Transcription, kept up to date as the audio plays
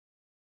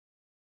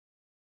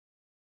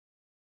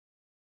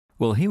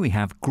Well, here we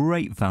have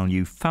great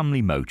value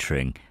family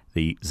motoring.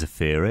 The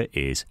Zafira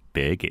is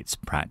big, it's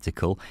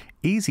practical,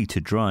 easy to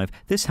drive.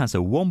 This has a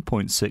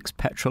 1.6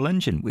 petrol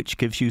engine, which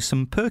gives you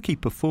some perky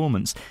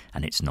performance,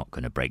 and it's not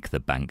going to break the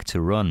bank to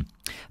run.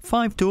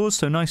 5 doors,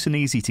 so nice and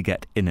easy to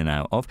get in and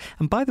out of.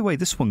 And by the way,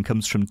 this one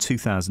comes from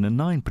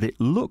 2009, but it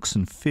looks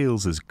and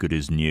feels as good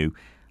as new.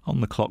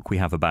 On the clock, we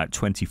have about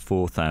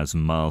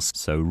 24,000 miles,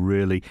 so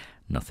really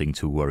nothing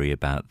to worry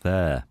about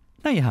there.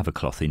 Now you have a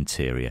cloth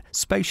interior,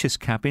 spacious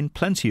cabin,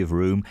 plenty of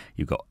room,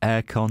 you've got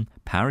aircon,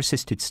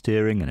 power-assisted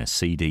steering and a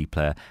CD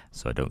player,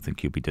 so I don't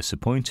think you'll be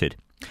disappointed.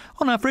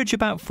 On average,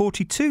 about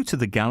 42 to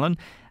the gallon,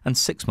 and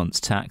 6 months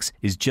tax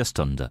is just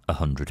under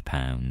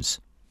 £100.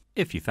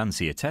 If you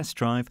fancy a test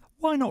drive,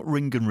 why not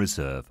ring and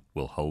reserve?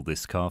 We'll hold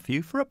this car for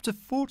you for up to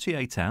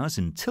 48 hours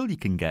until you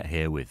can get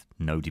here with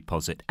no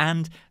deposit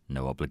and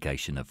no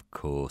obligation, of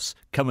course.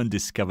 Come and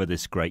discover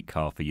this great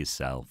car for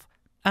yourself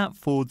at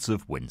Fords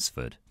of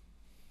Winsford.